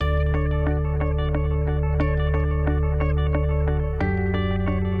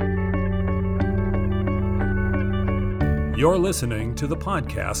You're listening to the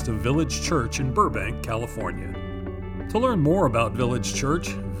podcast of Village Church in Burbank, California. To learn more about Village Church,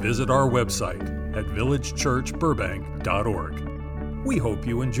 visit our website at villagechurchburbank.org. We hope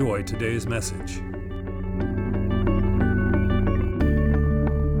you enjoy today's message.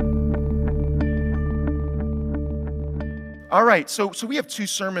 All right, so we have two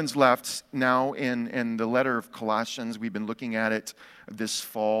sermons left now in the letter of Colossians. We've been looking at it this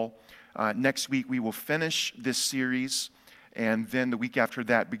fall. Next week we will finish this series, and then the week after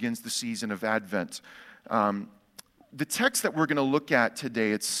that begins the season of Advent. The text that we're going to look at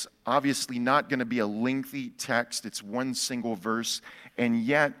today, it's obviously not going to be a lengthy text. It's one single verse, and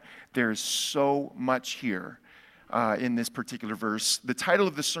yet there's so much here in this particular verse. The title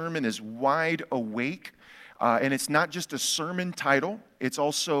of the sermon is Wide Awake. And it's not just a sermon title, it's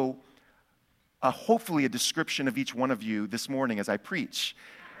also hopefully a description of each one of you this morning as I preach.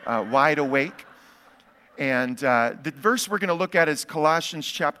 Wide awake. And the verse we're going to look at is Colossians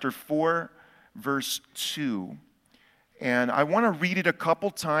chapter 4, verse 2. And I want to read it a couple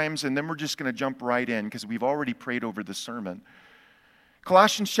times, and then we're just going to jump right in because we've already prayed over the sermon.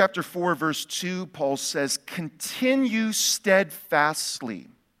 Colossians chapter 4, verse 2, Paul says, "Continue steadfastly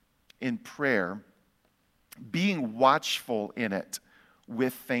in prayer, being watchful in it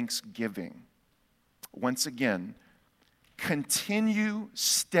with thanksgiving." Once again, continue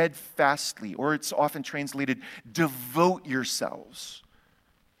steadfastly, or it's often translated, devote yourselves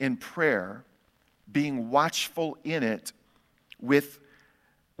in prayer, being watchful in it with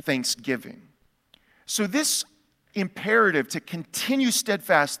thanksgiving. So this imperative to continue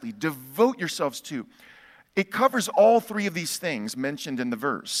steadfastly, devote yourselves to, it covers all three of these things mentioned in the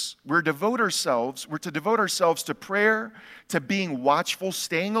verse. We're to devote ourselves to prayer, to being watchful,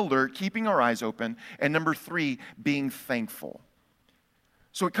 staying alert, keeping our eyes open, and number 3, being thankful.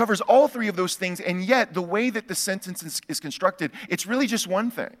 So it covers all three of those things, and yet the way that the sentence is constructed, it's really just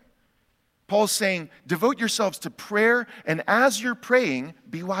one thing. Paul's saying, devote yourselves to prayer, and as you're praying,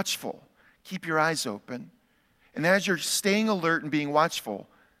 be watchful. Keep your eyes open. And as you're staying alert and being watchful,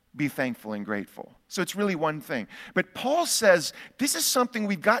 be thankful and grateful. So it's really one thing. But Paul says this is something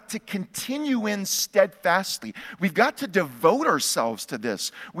we've got to continue in steadfastly. We've got to devote ourselves to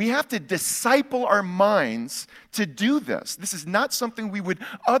this. We have to disciple our minds to do this. This is not something we would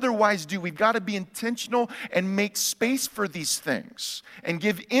otherwise do. We've got to be intentional and make space for these things and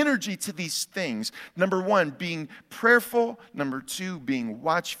give energy to these things. Number 1, being prayerful. Number 2, being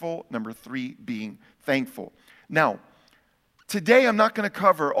watchful. Number 3, being thankful. Now, today, I'm not going to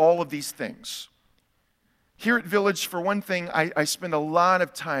cover all of these things. Here at Village, for one thing, I spend a lot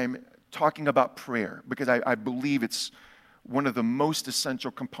of time talking about prayer because I believe it's one of the most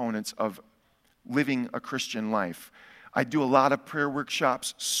essential components of living a Christian life. I do a lot of prayer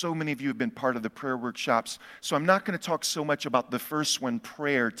workshops. So many of you have been part of the prayer workshops. So I'm not going to talk so much about the first one,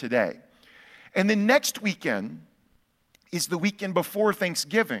 prayer, today. And then next weekend is the weekend before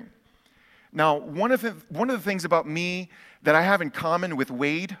Thanksgiving. Now, one of the things about me that I have in common with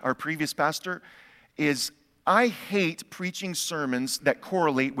Wade, our previous pastor, is I hate preaching sermons that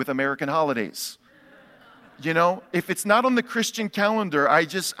correlate with American holidays. You know, if it's not on the Christian calendar, I'm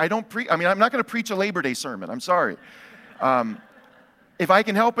not going to preach a Labor Day sermon. I'm sorry. If I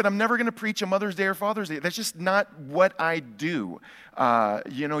can help it, I'm never going to preach a Mother's Day or Father's Day. That's just not what I do.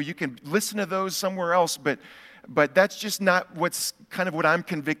 You can listen to those somewhere else, but that's just not what I'm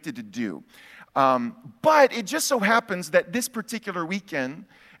convicted to do. But it just so happens that this particular weekend,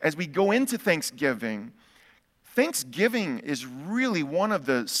 as we go into Thanksgiving is really one of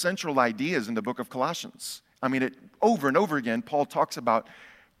the central ideas in the book of Colossians. I mean, over and over again, Paul talks about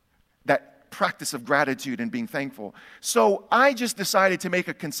that practice of gratitude and being thankful. So I just decided to make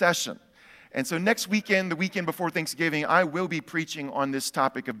a concession. And so next weekend, the weekend before Thanksgiving, I will be preaching on this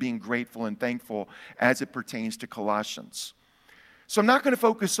topic of being grateful and thankful as it pertains to Colossians. So I'm not going to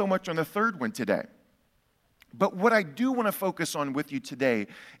focus so much on the third one today. But what I do want to focus on with you today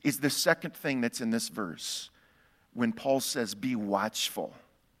is the second thing that's in this verse. When Paul says, be watchful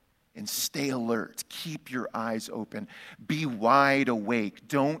and stay alert, keep your eyes open, be wide awake,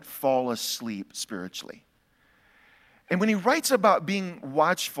 don't fall asleep spiritually. And when he writes about being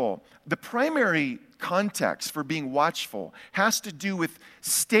watchful, the primary context for being watchful has to do with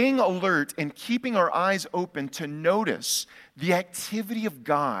staying alert and keeping our eyes open to notice the activity of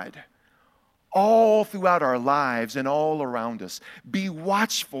God all throughout our lives and all around us. Be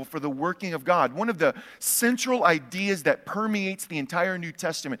watchful for the working of God. One of the central ideas that permeates the entire New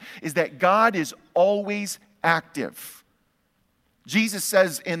Testament is that God is always active. Jesus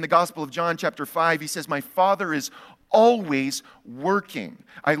says in the Gospel of John chapter 5, he says, "My Father is always working.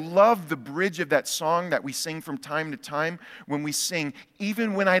 I love the bridge of that song that we sing from time to time when we sing,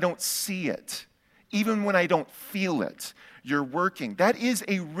 even when I don't see it, even when I don't feel it, you're working. That is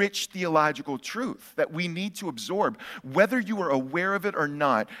a rich theological truth that we need to absorb. Whether you are aware of it or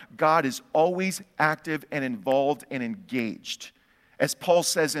not, God is always active and involved and engaged. As Paul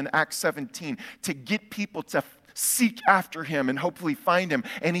says in Acts 17, to get people to seek after him and hopefully find him,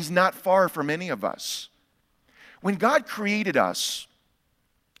 and he's not far from any of us. When God created us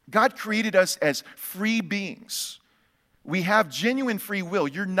as free beings. We have genuine free will.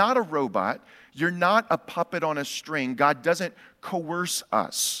 You're not a robot. You're not a puppet on a string. God doesn't coerce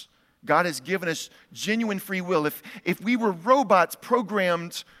us. God has given us genuine free will. If we were robots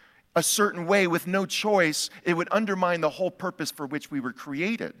programmed a certain way with no choice, it would undermine the whole purpose for which we were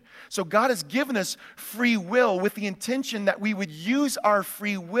created. So God has given us free will with the intention that we would use our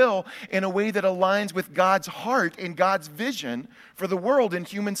free will in a way that aligns with God's heart and God's vision for the world and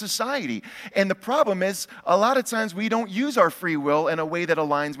human society. And the problem is, a lot of times we don't use our free will in a way that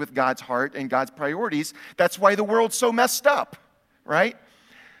aligns with God's heart and God's priorities. That's why the world's so messed up, right?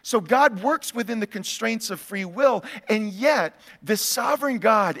 So God works within the constraints of free will, and yet the sovereign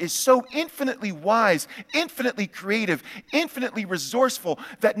God is so infinitely wise, infinitely creative, infinitely resourceful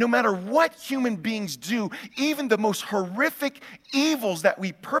that no matter what human beings do, even the most horrific evils that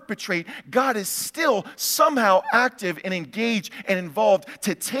we perpetrate, God is still somehow active and engaged and involved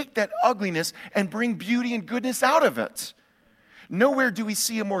to take that ugliness and bring beauty and goodness out of it. Nowhere do we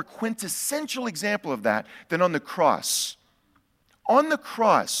see a more quintessential example of that than on the cross. On the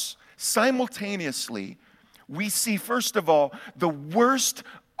cross, simultaneously, we see, first of all, the worst,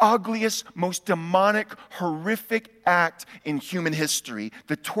 ugliest, most demonic, horrific act in human history,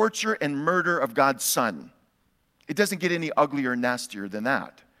 the torture and murder of God's Son. It doesn't get any uglier and nastier than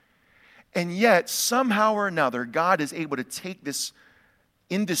that. And yet, somehow or another, God is able to take this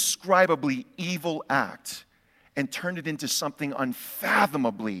indescribably evil act and turn it into something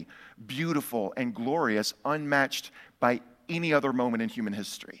unfathomably beautiful and glorious, unmatched by any other moment in human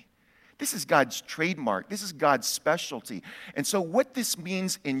history. This is God's trademark. This is God's specialty. And so what this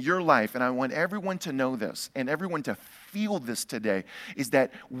means in your life, and I want everyone to know this and everyone to feel this today, is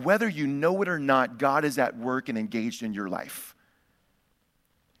that whether you know it or not, God is at work and engaged in your life.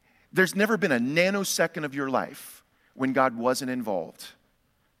 There's never been a nanosecond of your life when God wasn't involved.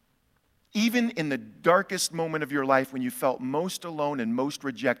 Even in the darkest moment of your life when you felt most alone and most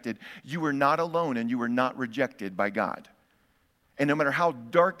rejected, you were not alone and you were not rejected by God. And no matter how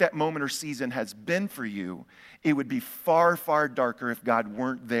dark that moment or season has been for you, it would be far, far darker if God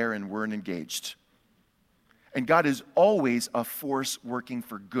weren't there and weren't engaged. And God is always a force working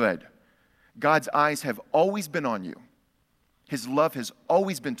for good. God's eyes have always been on you. His love has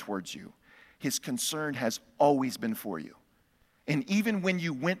always been towards you. His concern has always been for you. And even when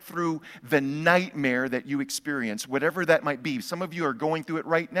you went through the nightmare that you experienced, whatever that might be, some of you are going through it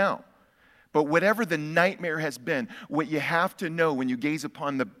right now. But whatever the nightmare has been, what you have to know when you gaze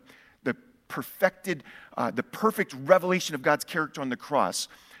upon the perfect revelation of God's character on the cross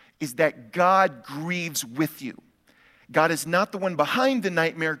is that God grieves with you. God is not the one behind the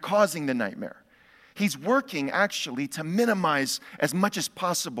nightmare causing the nightmare. He's working actually to minimize as much as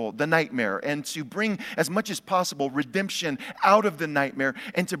possible the nightmare and to bring as much as possible redemption out of the nightmare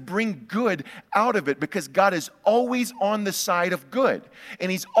and to bring good out of it, because God is always on the side of good.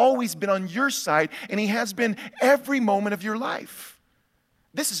 And He's always been on your side, and He has been every moment of your life.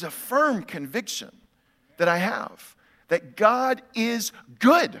 This is a firm conviction that I have, that God is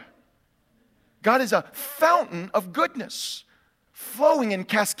good. God is a fountain of goodness, flowing and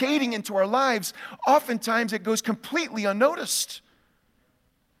cascading into our lives. Oftentimes it goes completely unnoticed.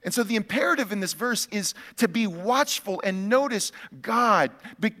 And so the imperative in this verse is to be watchful and notice God.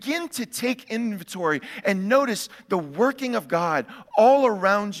 Begin to take inventory and notice the working of God all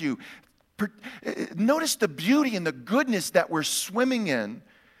around you. Notice the beauty and the goodness that we're swimming in,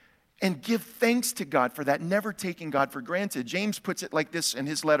 and give thanks to God for that, never taking God for granted. James puts it like this in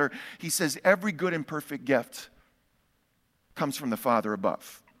his letter. He says, every good and perfect gift comes from the Father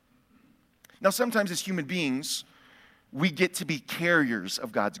above. Now, sometimes as human beings, we get to be carriers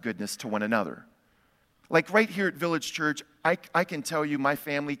of God's goodness to one another. Like right here at Village Church, I can tell you, my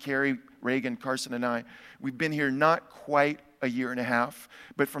family, Carrie, Reagan, Carson, and I, we've been here not quite a year and a half,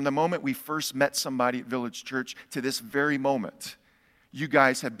 but from the moment we first met somebody at Village Church to this very moment, you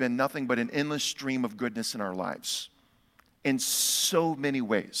guys have been nothing but an endless stream of goodness in our lives in so many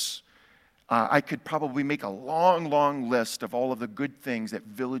ways. I could probably make a long, long list of all of the good things that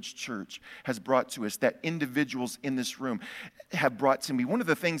Village Church has brought to us, that individuals in this room have brought to me. One of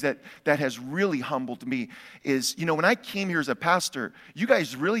the things that has really humbled me is, when I came here as a pastor, you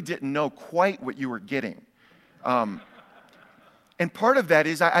guys really didn't know quite what you were getting. And part of that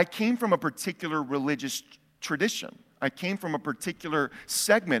is I came from a particular religious tradition. I came from a particular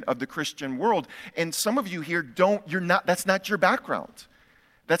segment of the Christian world. And some of you here that's not your background.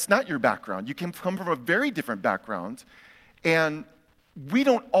 That's not your background. You can come from a very different background, and we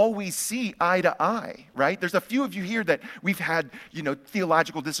don't always see eye to eye, right? There's a few of you here that we've had,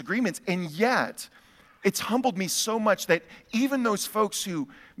 theological disagreements, and yet it's humbled me so much that even those folks who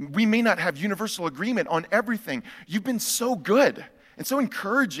we may not have universal agreement on everything, you've been so good and so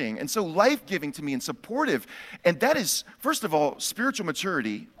encouraging and so life-giving to me and supportive. And that is, first of all, spiritual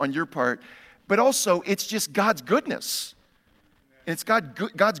maturity on your part, but also it's just God's goodness. And it's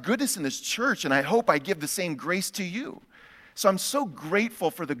God's goodness in this church, and I hope I give the same grace to you. So I'm so grateful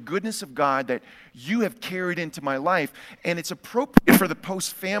for the goodness of God that you have carried into my life, and it's appropriate for the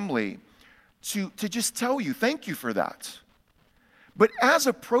Post family to just tell you, thank you for that. But as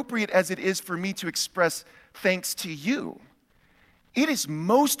appropriate as it is for me to express thanks to you, it is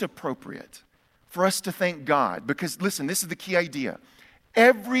most appropriate for us to thank God, because listen, this is the key idea.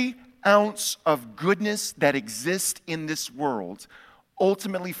 Every ounce of goodness that exists in this world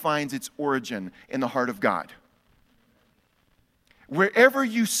ultimately finds its origin in the heart of God. Wherever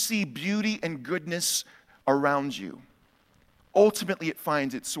you see beauty and goodness around you, ultimately it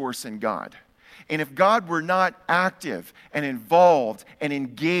finds its source in God. And if God were not active and involved and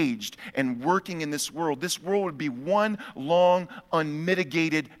engaged and working in this world would be one long,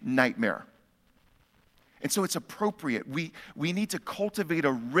 unmitigated nightmare. And so it's appropriate. We need to cultivate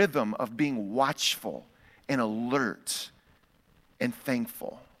a rhythm of being watchful and alert and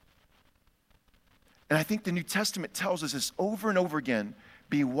thankful. And I think the New Testament tells us this over and over again.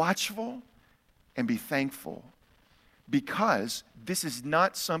 Be watchful and be thankful, because this is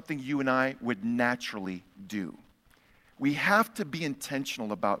not something you and I would naturally do. We have to be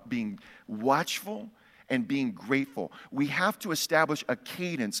intentional about being watchful and being grateful. We have to establish a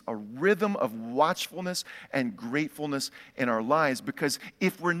cadence, a rhythm of watchfulness and gratefulness in our lives, because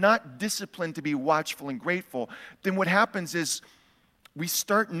if we're not disciplined to be watchful and grateful, then what happens is we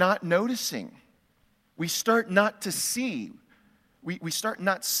start not noticing. We start not to see. We start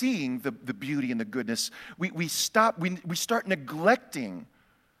not seeing the beauty and the goodness. We start neglecting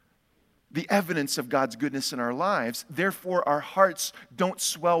the evidence of God's goodness in our lives. Therefore, our hearts don't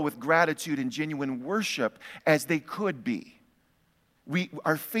swell with gratitude and genuine worship as they could be.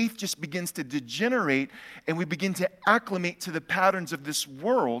 Our faith just begins to degenerate, and we begin to acclimate to the patterns of this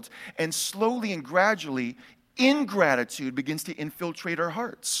world, and slowly and gradually, ingratitude begins to infiltrate our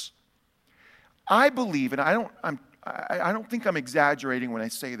hearts. I believe, and I don't think I'm exaggerating when I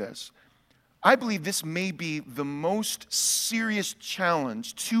say this, I believe this may be the most serious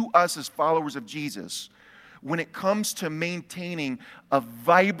challenge to us as followers of Jesus when it comes to maintaining a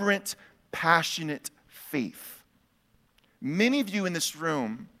vibrant, passionate faith. Many of you in this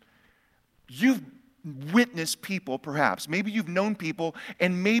room, you've witnessed people, perhaps. Maybe you've known people,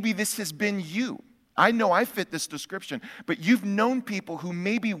 and maybe this has been you. I know I fit this description, but you've known people who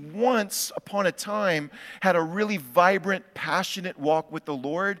maybe once upon a time had a really vibrant, passionate walk with the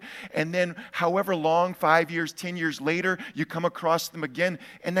Lord, and then however long, 5 years, 10 years later, you come across them again,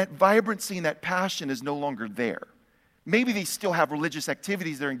 and that vibrancy and that passion is no longer there. Maybe they still have religious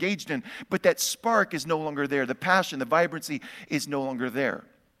activities they're engaged in, but that spark is no longer there. The passion, the vibrancy is no longer there.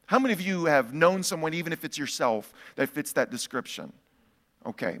 How many of you have known someone, even if it's yourself, that fits that description?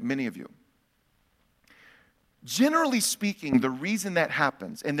 Okay, many of you. Generally speaking, the reason that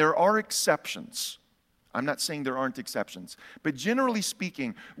happens, and there are exceptions, I'm not saying there aren't exceptions, but generally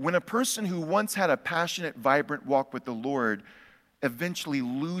speaking, when a person who once had a passionate, vibrant walk with the Lord eventually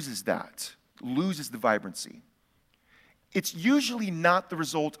loses the vibrancy, it's usually not the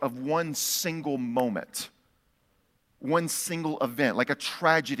result of one single moment, one single event, like a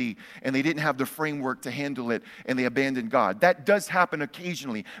tragedy, and they didn't have the framework to handle it, and they abandoned God. That does happen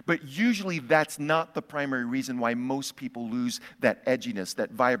occasionally, but usually that's not the primary reason why most people lose that edginess, that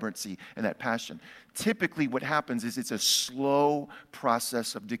vibrancy, and that passion. Typically what happens is it's a slow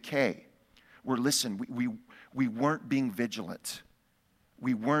process of decay, where, listen, we weren't being vigilant,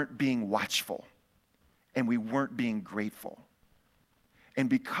 we weren't being watchful, and we weren't being grateful. And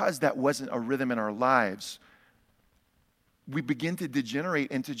because that wasn't a rhythm in our lives, we begin to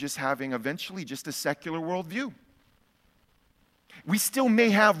degenerate into just having eventually just a secular worldview. We still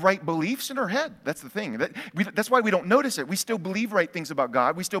may have right beliefs in our head. That's the thing. That's why we don't notice it. We still believe right things about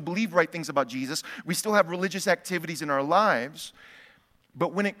God. We still believe right things about Jesus. We still have religious activities in our lives.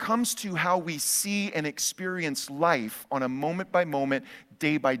 But when it comes to how we see and experience life on a moment-by-moment,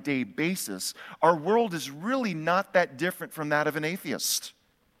 day-by-day basis, our world is really not that different from that of an atheist.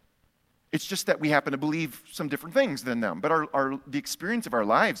 It's just that we happen to believe some different things than them. But the experience of our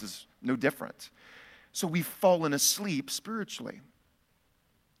lives is no different. So we've fallen asleep spiritually.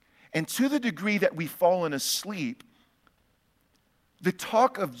 And to the degree that we've fallen asleep, the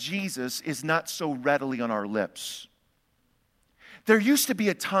talk of Jesus is not so readily on our lips. There used to be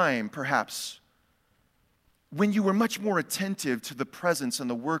a time, perhaps, when you were much more attentive to the presence and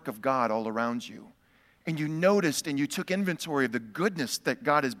the work of God all around you. And you noticed and you took inventory of the goodness that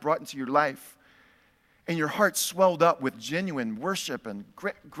God has brought into your life. And your heart swelled up with genuine worship and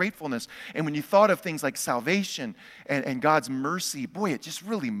gratefulness. And when you thought of things like salvation and God's mercy, boy, it just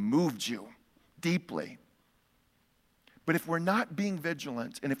really moved you deeply. But if we're not being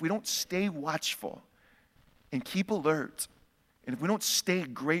vigilant, and if we don't stay watchful and keep alert, and if we don't stay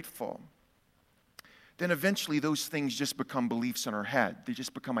grateful, then eventually those things just become beliefs in our head. They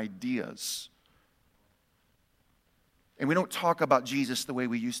just become ideas. And we don't talk about Jesus the way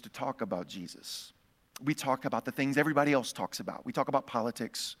we used to talk about Jesus. We talk about the things everybody else talks about. We talk about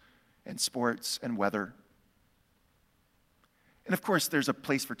politics and sports and weather. And of course, there's a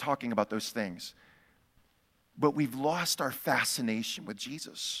place for talking about those things. But we've lost our fascination with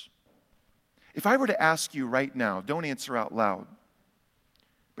Jesus. If I were to ask you right now, don't answer out loud,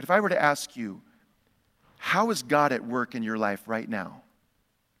 but if I were to ask you, how is God at work in your life right now?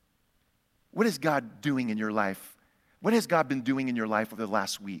 What is God doing in your life? What has God been doing in your life over the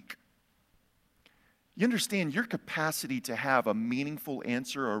last week? You understand your capacity to have a meaningful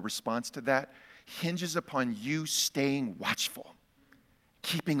answer or response to that hinges upon you staying watchful,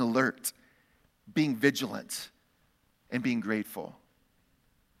 keeping alert, being vigilant, and being grateful.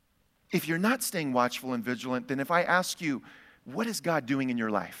 If you're not staying watchful and vigilant, then if I ask you, what is God doing in your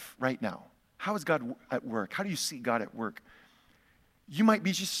life right now? How is God at work? How do you see God at work? You might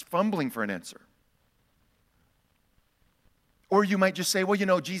be just fumbling for an answer. Or you might just say, well, you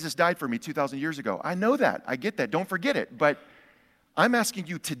know, Jesus died for me 2,000 years ago. I know that. I get that. Don't forget it. But I'm asking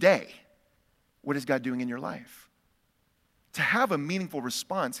you today, what is God doing in your life? To have a meaningful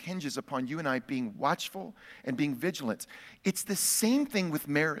response hinges upon you and I being watchful and being vigilant. It's the same thing with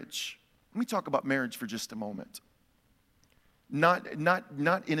marriage. Let me talk about marriage for just a moment. Not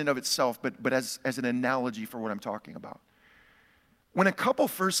in and of itself, but as an analogy for what I'm talking about. When a couple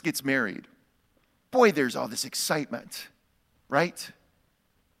first gets married, boy, there's all this excitement. Right?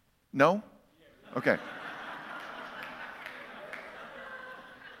 No? Okay.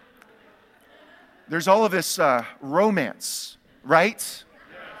 There's all of this romance, right?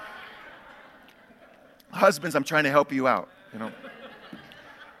 Husbands, I'm trying to help you out, you know.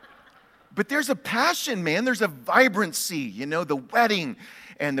 But there's a passion, man. There's a vibrancy, you know, the wedding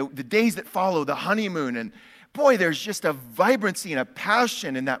and the days that follow, the honeymoon. And boy, there's just a vibrancy and a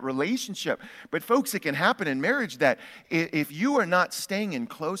passion in that relationship. But folks, it can happen in marriage that if you are not staying in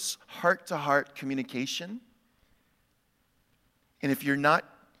close heart-to-heart communication, and if you're not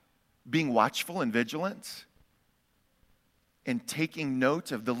being watchful and vigilant, and taking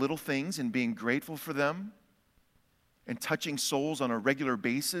note of the little things and being grateful for them, and touching souls on a regular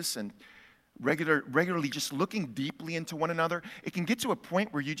basis, and regularly just looking deeply into one another, it can get to a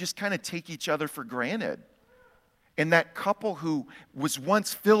point where you just kind of take each other for granted. And that couple who was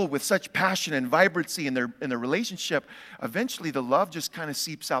once filled with such passion and vibrancy in their relationship, eventually the love just kind of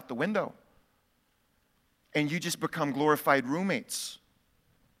seeps out the window. And you just become glorified roommates.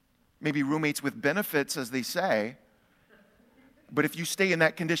 Maybe roommates with benefits, as they say. But if you stay in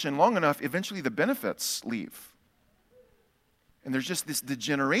that condition long enough, eventually the benefits leave. And there's just this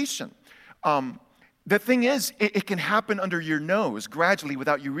degeneration. The thing is, it can happen under your nose gradually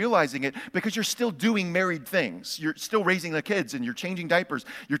without you realizing it because you're still doing married things. You're still raising the kids and you're changing diapers.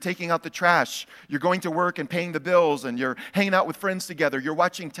 You're taking out the trash. You're going to work and paying the bills and you're hanging out with friends together. You're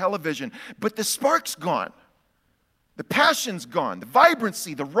watching television. But the spark's gone. The passion's gone. The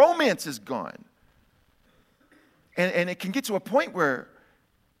vibrancy, the romance is gone. And it can get to a point where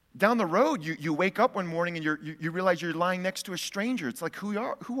down the road you wake up one morning and you realize you're lying next to a stranger. It's like,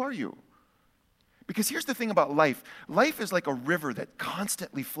 who are you? Because here's the thing about life. Life is like a river that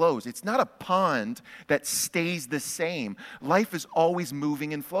constantly flows. It's not a pond that stays the same. Life is always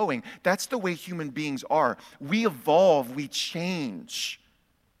moving and flowing. That's the way human beings are. We evolve, we change.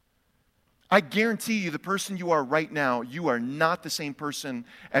 I guarantee you the person you are right now, you are not the same person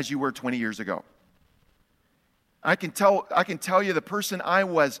as you were 20 years ago. I can tell you the person I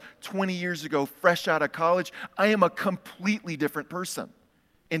was 20 years ago, fresh out of college, I am a completely different person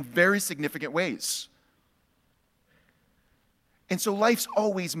in very significant ways. And so life's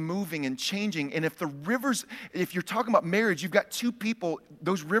always moving and changing. And if you're talking about marriage, you've got two people,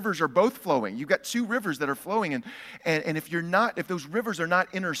 those rivers are both flowing. You've got two rivers that are flowing. And if those rivers are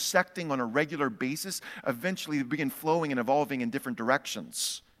not intersecting on a regular basis, eventually they begin flowing and evolving in different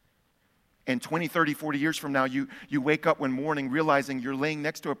directions. And 20, 30, 40 years from now, you wake up one morning realizing you're laying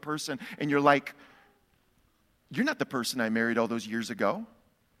next to a person and you're like, you're not the person I married all those years ago.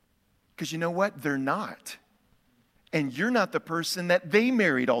 Because you know what? They're not. And you're not the person that they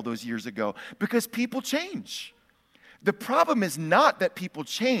married all those years ago, because people change. The problem is not that people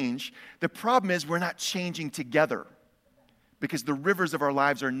change. The problem is we're not changing together, because the rivers of our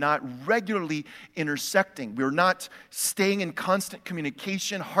lives are not regularly intersecting. We're not staying in constant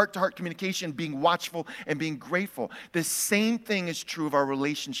communication, heart-to-heart communication, being watchful and being grateful. The same thing is true of our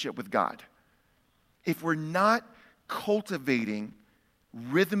relationship with God. If we're not cultivating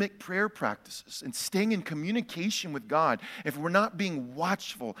rhythmic prayer practices and staying in communication with God, if we're not being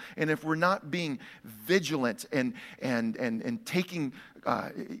watchful and if we're not being vigilant and taking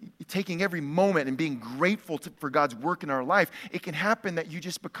every moment and being grateful for God's work in our life, it can happen that you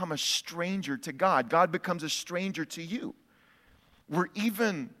just become a stranger to God. God becomes a stranger to you. We're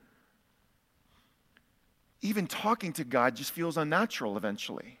even talking to God just feels unnatural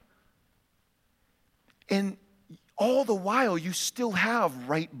eventually. And all the while, you still have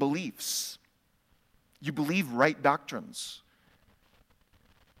right beliefs. You believe right doctrines.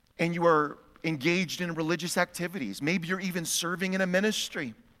 And you are engaged in religious activities. Maybe you're even serving in a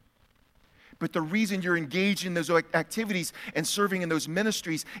ministry. But the reason you're engaged in those activities and serving in those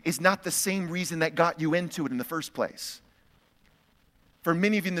ministries is not the same reason that got you into it in the first place. For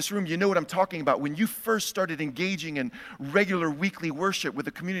many of you in this room, you know what I'm talking about. When you first started engaging in regular weekly worship with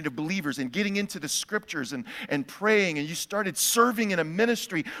a community of believers and getting into the scriptures and praying, and you started serving in a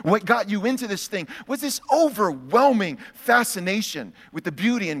ministry, what got you into this thing was this overwhelming fascination with the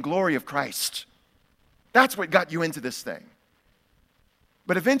beauty and glory of Christ. That's what got you into this thing.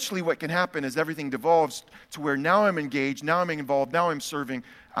 But eventually what can happen is everything devolves to where now I'm engaged, now I'm involved, now I'm serving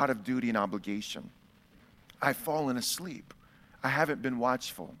out of duty and obligation. I've fallen asleep. I haven't been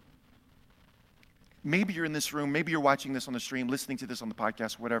watchful. Maybe you're in this room, maybe you're watching this on the stream, listening to this on the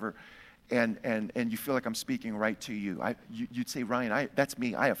podcast, whatever, and you feel like I'm speaking right to you. You'd say, Ryan, that's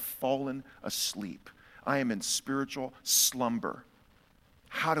me. I have fallen asleep. I am in spiritual slumber.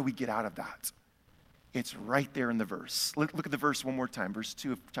 How do we get out of that? It's right there in the verse. Look at the verse one more time, verse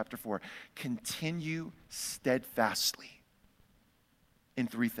 2 of chapter 4. Continue steadfastly in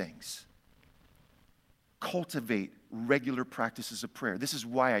three things. Cultivate regular practices of prayer. This is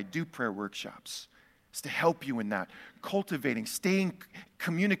why I do prayer workshops. It's to help you in that. Cultivating, staying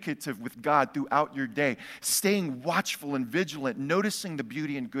communicative with God throughout your day, staying watchful and vigilant, noticing the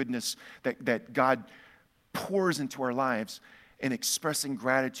beauty and goodness that God pours into our lives, and expressing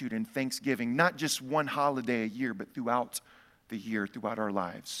gratitude and thanksgiving, not just one holiday a year, but throughout the year, throughout our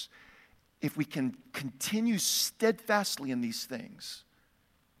lives. If we can continue steadfastly in these things,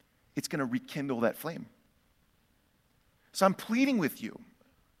 it's going to rekindle that flame. So I'm pleading with you.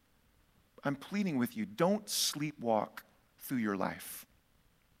 Don't sleepwalk through your life.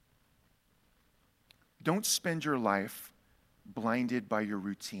 Don't spend your life blinded by your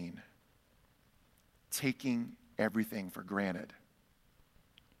routine, taking everything for granted.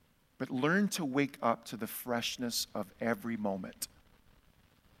 But learn to wake up to the freshness of every moment.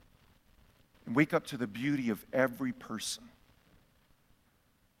 And wake up to the beauty of every person.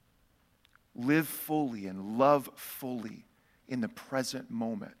 Live fully and love fully in the present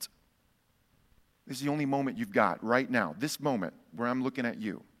moment. This is the only moment you've got right now. This moment where I'm looking at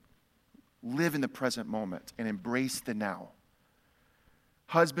you. Live in the present moment and embrace the now.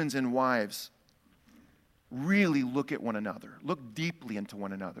 Husbands and wives, really look at one another. Look deeply into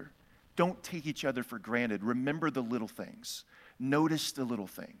one another. Don't take each other for granted. Remember the little things. Notice the little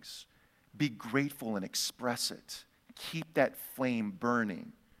things. Be grateful and express it. Keep that flame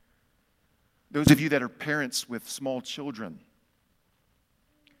burning. Those of you that are parents with small children,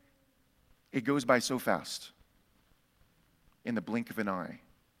 it goes by so fast in the blink of an eye.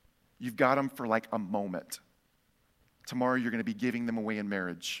 You've got them for like a moment. Tomorrow you're going to be giving them away in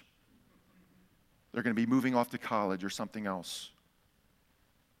marriage. They're going to be moving off to college or something else.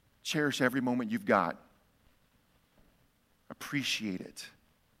 Cherish every moment you've got. Appreciate it.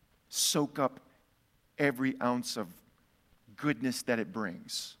 Soak up every ounce of goodness that it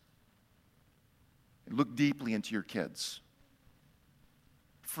brings. And look deeply into your kids.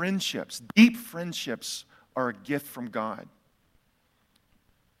 Friendships, deep friendships are a gift from God.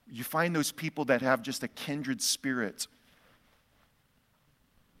 You find those people that have just a kindred spirit.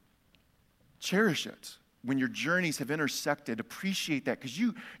 Cherish it. When your journeys have intersected, appreciate that, because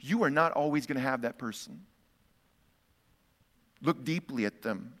you are not always going to have that person. Look deeply at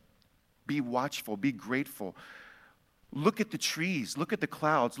them. Be watchful. Be grateful. Look at the trees. Look at the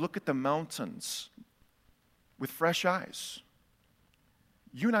clouds. Look at the mountains with fresh eyes.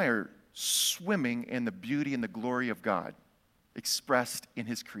 You and I are swimming in the beauty and the glory of God expressed in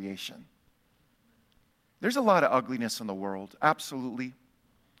His creation. There's a lot of ugliness in the world, absolutely.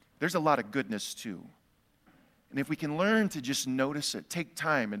 There's a lot of goodness too. And if we can learn to just notice it, take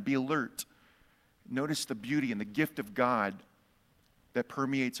time and be alert, notice the beauty and the gift of God that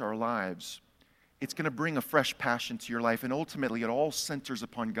permeates our lives, it's going to bring a fresh passion to your life, and ultimately it all centers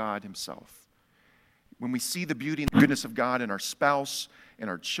upon God Himself. When we see the beauty and the goodness of God in our spouse, in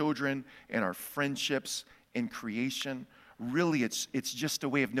our children, in our friendships, in creation, really it's just a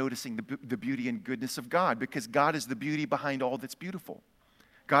way of noticing the beauty and goodness of God, because God is the beauty behind all that's beautiful.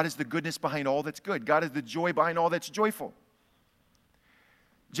 God is the goodness behind all that's good. God is the joy behind all that's joyful.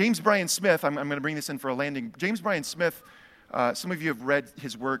 James Bryan Smith, I'm going to bring this in for a landing. James Bryan Smith, some of you have read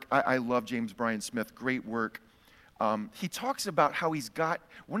his work. I love James Bryan Smith, great work. He talks about how he's got,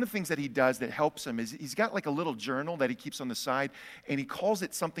 one of the things that he does that helps him is he's got like a little journal that he keeps on the side, and he calls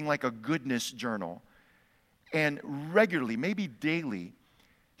it something like a goodness journal. And regularly, maybe daily,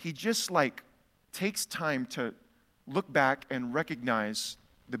 he just like takes time to look back and recognize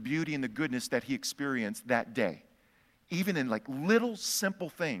the beauty and the goodness that he experienced that day, even in like little simple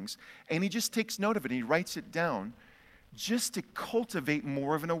things. And he just takes note of it and he writes it down just to cultivate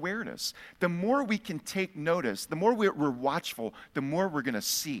more of an awareness. The more we can take notice, the more we're watchful, the more we're going to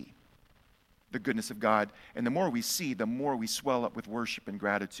see the goodness of God. And the more we see, the more we swell up with worship and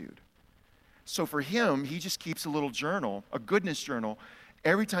gratitude. So for him, he just keeps a little journal, a goodness journal.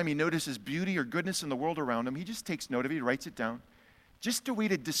 Every time he notices beauty or goodness in the world around him, he just takes note of it, he writes it down. Just a way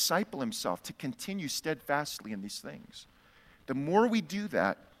to disciple himself, to continue steadfastly in these things. The more we do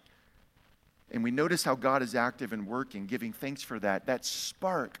that, and we notice how God is active and working, giving thanks for that, that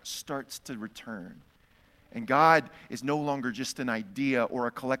spark starts to return. And God is no longer just an idea or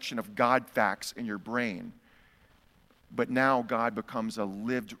a collection of God facts in your brain, but now God becomes a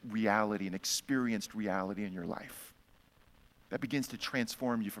lived reality, an experienced reality in your life. That begins to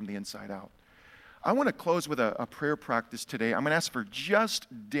transform you from the inside out. I want to close with a prayer practice today. I'm going to ask for just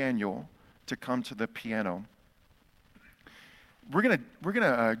Daniel to come to the piano. We're going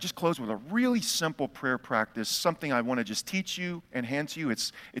to just close with a really simple prayer practice, something I want to just teach you and hand to you.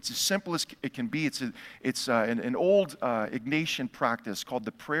 It's as simple as it can be. It's an old Ignatian practice called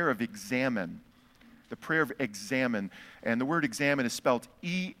the prayer of examine. The prayer of examine. And the word examine is spelled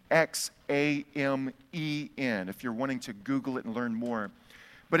E-X-A-M-E-N, if you're wanting to Google it and learn more.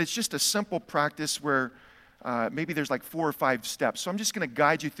 But it's just a simple practice where maybe there's like 4 or 5 steps. So I'm just going to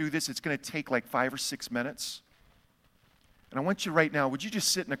guide you through this. It's going to take like 5 or 6 minutes. And I want you right now, would you just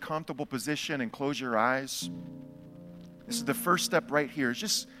sit in a comfortable position and close your eyes? This is the first step right here.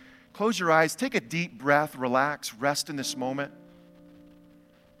 Just close your eyes, take a deep breath, relax, rest in this moment.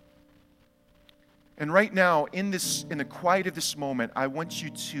 And right now, in the quiet of this moment, I want you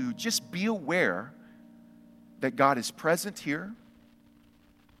to just be aware that God is present here.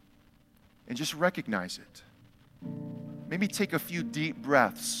 And just recognize it. Maybe take a few deep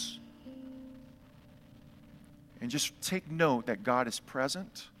breaths. And just take note that God is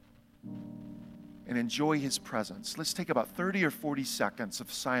present. And enjoy His presence. Let's take about 30 or 40 seconds of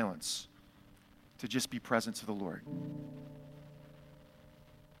silence to just be present to the Lord.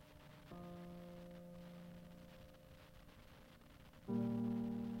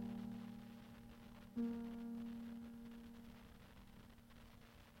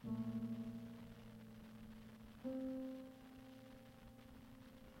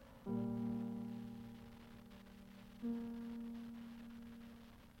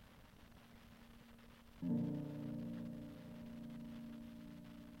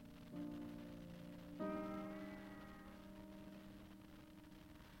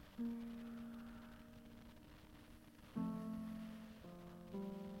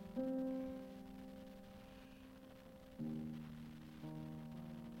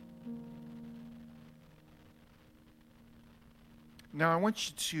 Now, I want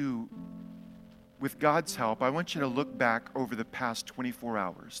you to, with God's help, I want you to look back over the past 24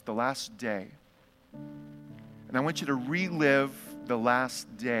 hours, the last day. And I want you to relive the last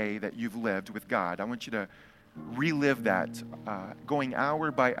day that you've lived with God. I want you to relive that, going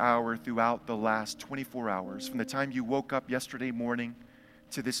hour by hour throughout the last 24 hours, from the time you woke up yesterday morning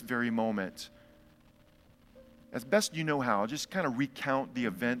to this very moment. as best you know how, just kind of recount the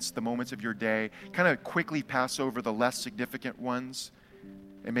events, the moments of your day, kind of quickly pass over the less significant ones,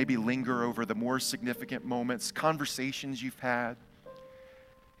 and maybe linger over the more significant moments, conversations you've had.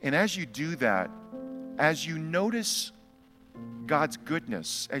 And as you do that, as you notice God's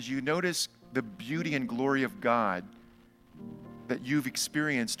goodness, as you notice the beauty and glory of God that you've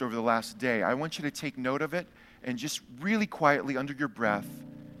experienced over the last day, I want you to take note of it and just really quietly under your breath,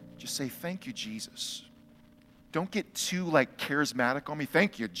 just say, thank you, Jesus. Don't get too charismatic on me.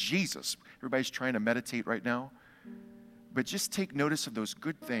 Thank you, Jesus. Everybody's trying to meditate right now. But just take notice of those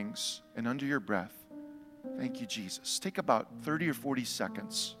good things and under your breath, thank you, Jesus. Take about 30 or 40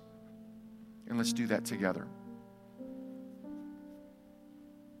 seconds and let's do that together.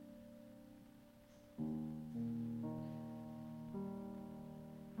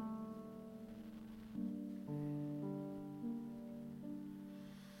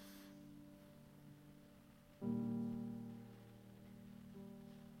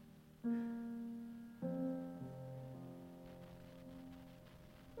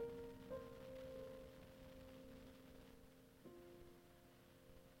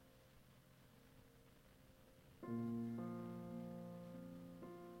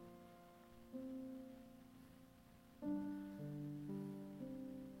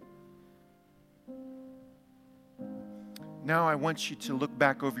 Now I want you to look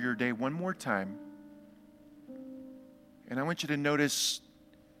back over your day one more time. And I want you to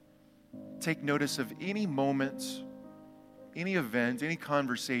take notice of any moment, any event, any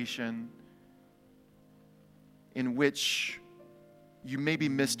conversation in which you maybe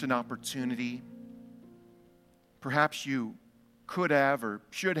missed an opportunity. Perhaps you could have or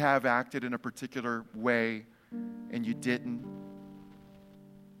should have acted in a particular way and you didn't.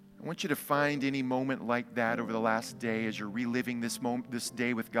 I want you to find any moment like that over the last day as you're reliving this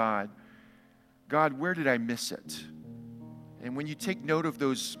day with God. God, where did I miss it? And when you take note of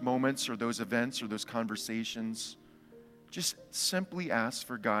those moments or those events or those conversations, just simply ask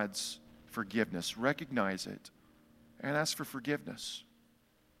for God's forgiveness. Recognize it and ask for forgiveness.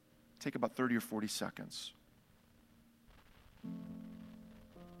 Take about 30 or 40 seconds.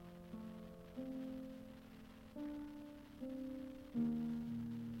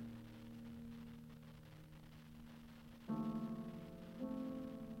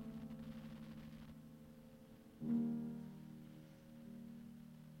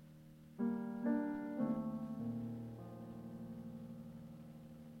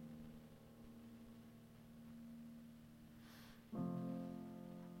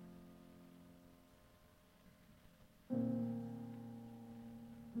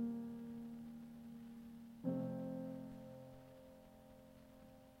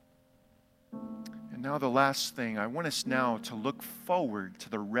 Now the last thing, I want us now to look forward to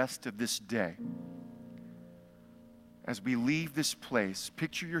the rest of this day. As we leave this place,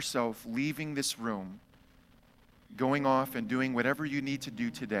 picture yourself leaving this room, going off and doing whatever you need to do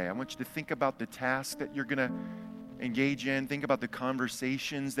today. I want you to think about the task that you're going to engage in. Think about the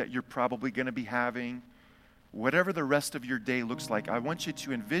conversations that you're probably going to be having. Whatever the rest of your day looks like, I want you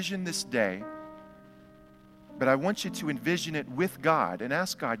to envision this day, but I want you to envision it with God and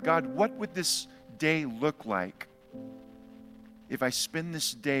ask God, God, what would this day look like if I spend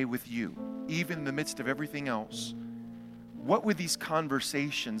this day with you, even in the midst of everything else? What would these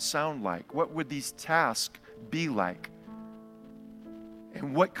conversations sound like? What would these tasks be like?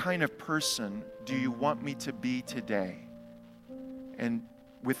 And what kind of person do you want me to be today? And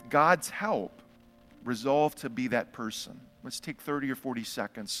with God's help, resolve to be that person. Let's take 30 or 40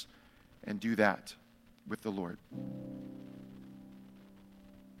 seconds and do that with the Lord.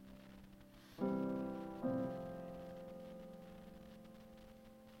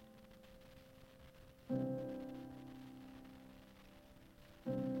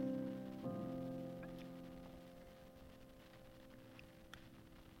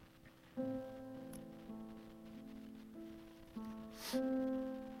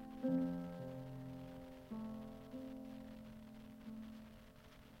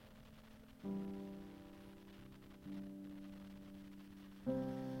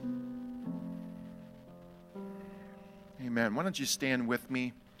 Amen. Why don't you stand with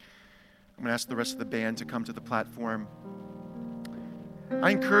me? I'm going to ask the rest of the band to come to the platform.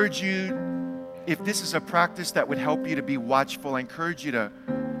 I encourage you, if this is a practice that would help you to be watchful, I encourage you to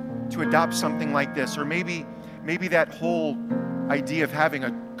adopt something like this. Or maybe that whole idea of having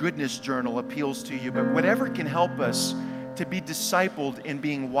a goodness journal appeals to you. But whatever can help us to be discipled in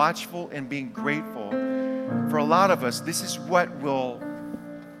being watchful and being grateful. For a lot of us, this is what will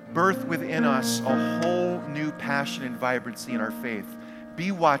birth within us a whole new passion and vibrancy in our faith.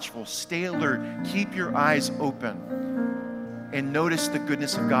 be watchful, stay alert, keep your eyes open, and notice the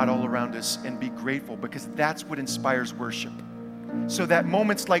goodness of God all around us and be grateful, because that's what inspires worship. So that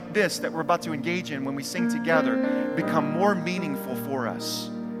moments like this that we're about to engage in when we sing together become more meaningful for us.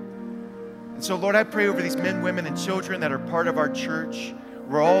 And so, Lord, I pray over these men, women, and children that are part of our church.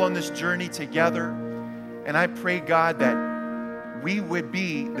 We're all on this journey together. And I pray, God, that we would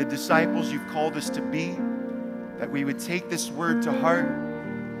be the disciples you've called us to be, that we would take this word to heart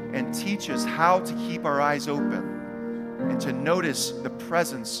and teach us how to keep our eyes open and to notice the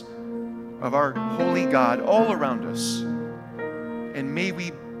presence of our holy God all around us. And may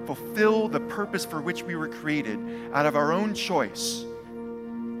we fulfill the purpose for which we were created out of our own choice,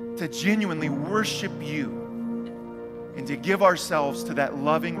 to genuinely worship you and to give ourselves to that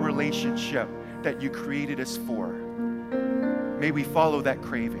loving relationship that you created us for. May we follow that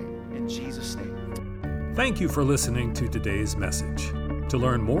craving in Jesus' name. Thank you for listening to today's message. To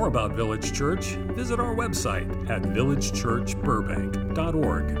learn more about Village Church, visit our website at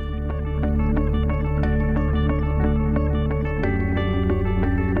villagechurchburbank.org.